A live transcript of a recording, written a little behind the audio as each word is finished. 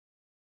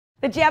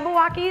The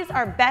Jabbawockeez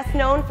are best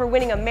known for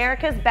winning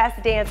America's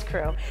Best Dance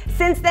Crew.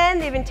 Since then,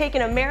 they've been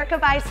taking America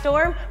by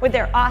storm with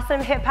their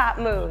awesome hip-hop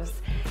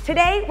moves.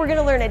 Today, we're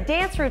gonna learn a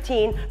dance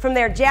routine from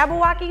their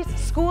Jabbawockeez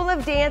School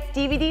of Dance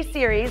DVD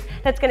series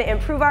that's gonna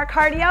improve our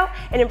cardio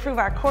and improve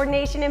our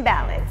coordination and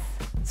balance.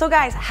 So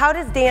guys, how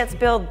does dance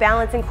build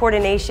balance and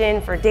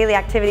coordination for daily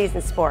activities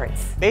and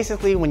sports?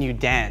 Basically, when you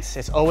dance,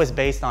 it's always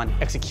based on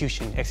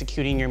execution,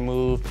 executing your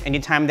move.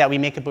 Anytime that we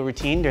make up a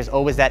routine, there's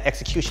always that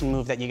execution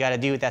move that you gotta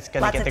do that's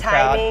gonna get the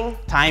crowd.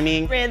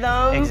 Timing.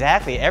 Rhythm.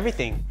 Exactly,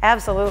 everything.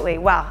 Absolutely,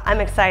 wow,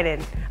 I'm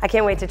excited. I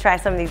can't wait to try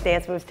some of these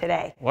dance moves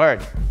today.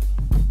 Word.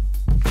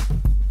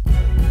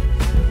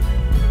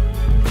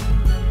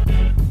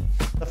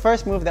 The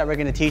first move that we're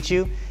gonna teach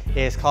you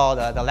is called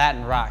the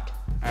Latin rock.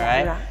 All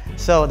right,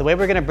 so the way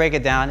we're gonna break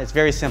it down is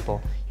very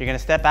simple. You're gonna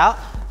step out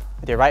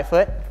with your right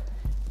foot,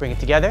 bring it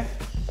together.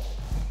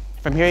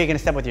 From here, you're gonna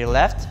step with your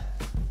left,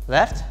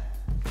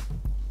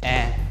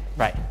 and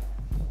right,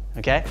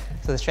 okay?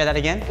 So let's try that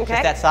again, just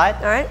that side.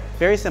 All right.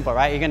 Very simple,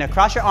 right? You're gonna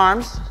cross your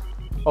arms,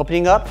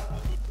 opening up,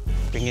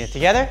 bringing it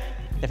together.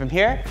 Then from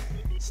here,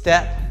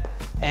 step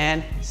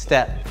and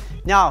step.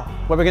 Now,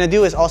 what we're gonna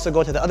do is also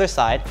go to the other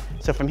side.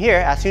 So from here,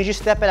 as soon as you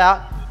step it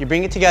out, you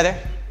bring it together.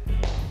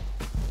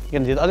 You're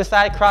gonna do the other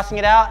side, crossing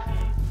it out,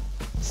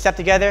 step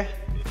together.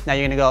 Now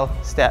you're gonna go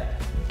step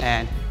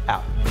and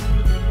out.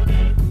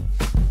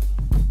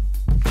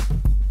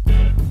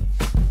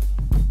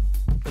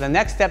 The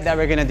next step that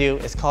we're gonna do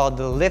is called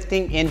the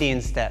lifting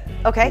Indian step.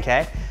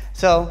 Okay.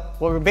 So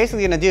what we're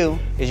basically gonna do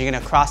is you're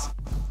gonna cross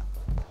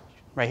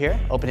right here,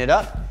 open it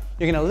up.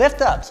 You're gonna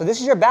lift up. So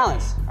this is your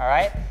balance, all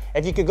right?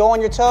 If you could go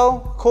on your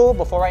toe, cool.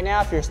 Before right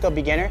now, if you're still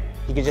beginner,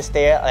 you could just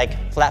stay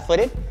like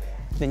flat-footed.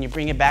 Then you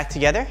bring it back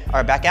together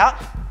or back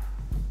out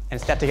and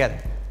step together,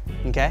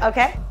 okay?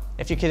 Okay.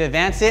 If you could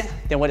advance it,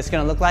 then what it's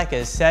gonna look like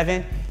is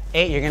 7,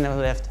 8, you're gonna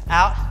lift,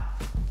 out,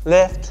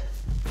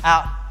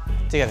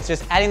 together. So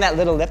just adding that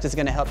little lift is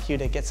gonna help you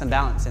to get some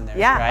balance in there,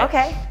 right?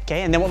 Okay.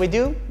 Okay, and then what we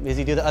do is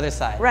you do the other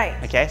side. Right.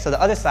 Okay, so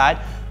the other side,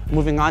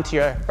 moving on to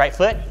your right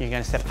foot, you're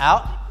gonna step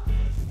out,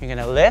 you're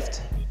gonna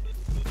lift,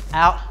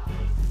 out,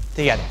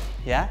 together,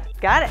 yeah?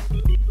 Got it.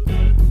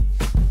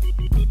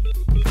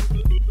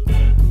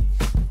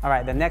 All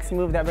right, the next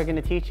move that we're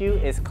gonna teach you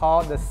is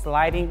called the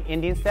sliding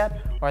Indian step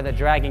or the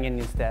dragging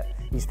Indian step.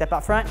 You step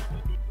out front,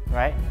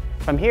 right?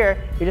 From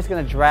here, you're just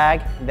gonna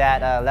drag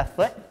that left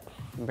foot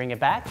and bring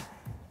it back.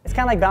 It's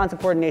kind of like balance and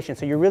coordination,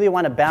 so you really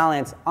wanna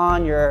balance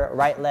on your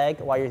right leg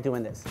while you're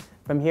doing this.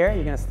 From here,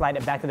 you're gonna slide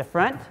it back to the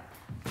front,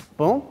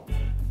 boom,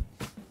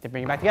 then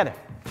bring it back together,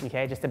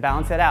 okay? Just to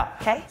balance it out.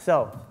 Okay.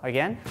 So,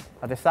 again,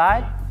 other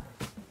side,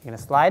 you're gonna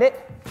slide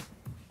it,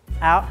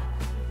 out,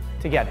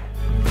 together.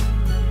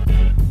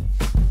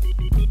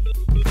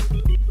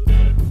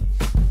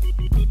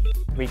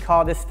 We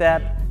call this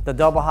step the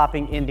double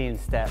hopping Indian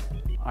step,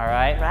 all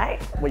right? Right.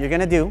 What you're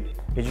gonna do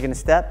is you're gonna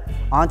step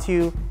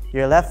onto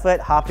your left foot,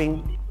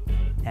 hopping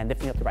and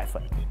lifting up the right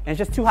foot. And it's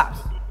just 2 hops,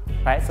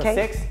 right? So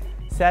 6,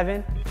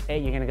 7,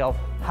 8, you're gonna go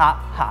hop,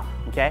 hop,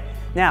 okay?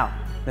 Now,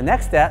 the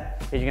next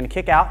step is you're gonna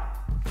kick out,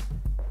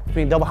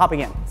 doing double hop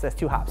again, so that's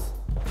 2 hops.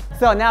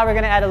 So now we're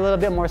gonna add a little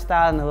bit more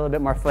style and a little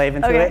bit more flavor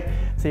into it.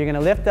 So you're gonna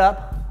lift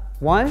up,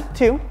 1,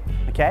 2,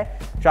 okay?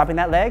 Dropping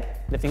that leg,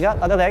 lifting up,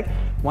 other leg,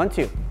 1,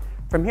 2.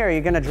 From here,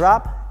 you're gonna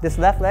drop this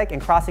left leg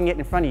and crossing it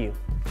in front of you.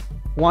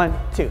 1,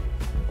 2.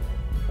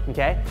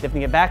 Okay,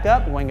 lifting it back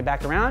up, going it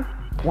back around.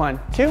 1,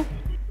 2.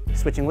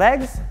 Switching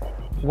legs.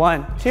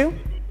 1, 2.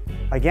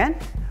 Again.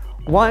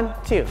 1,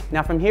 2.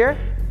 Now from here,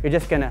 you're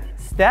just gonna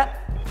step,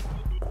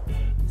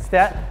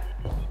 step,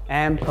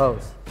 and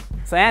pose.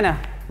 So Anna,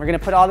 we're gonna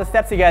put all the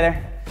steps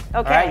together. Okay.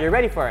 All right, you're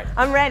ready for it?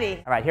 I'm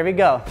ready. All right, here we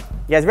go.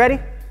 You guys ready?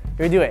 Here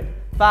we do it.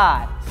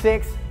 5,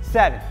 6,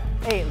 7,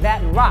 8.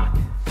 Latin rock.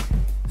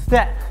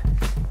 Step.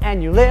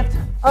 And you lift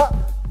up,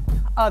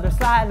 other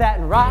side,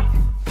 Latin rock.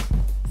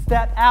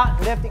 Step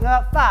out, lifting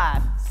up,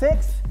 5,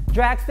 6,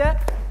 drag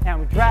step, and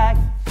we drag,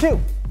 2,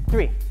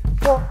 3,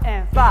 4,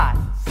 and 5,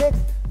 6,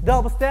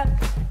 double step,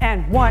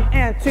 and 1,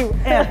 and 2,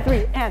 and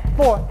 3, and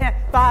 4, and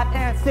 5,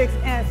 and 6,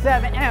 and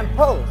 7, and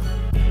pose.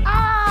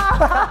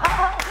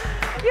 Ah!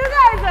 You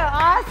guys are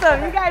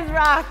awesome. You guys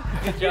rock.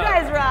 You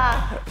guys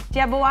rock.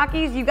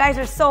 Jabbawockeez, you guys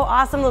are so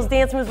awesome. Those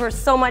dance moves were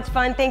so much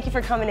fun. Thank you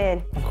for coming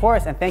in. Of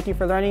course, and thank you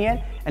for learning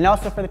it. And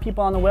also for the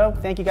people on the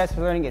web, thank you guys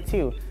for learning it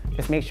too.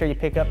 Just make sure you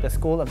pick up the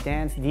School of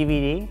Dance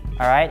DVD,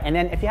 all right? And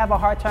then if you have a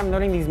hard time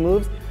learning these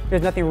moves,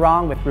 there's nothing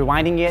wrong with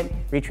rewinding it,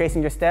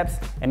 retracing your steps,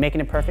 and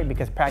making it perfect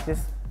because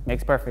practice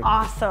makes perfect.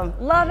 Awesome.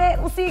 Love it.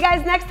 We'll see you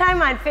guys next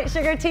time on Fit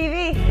Sugar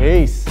TV.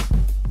 Peace.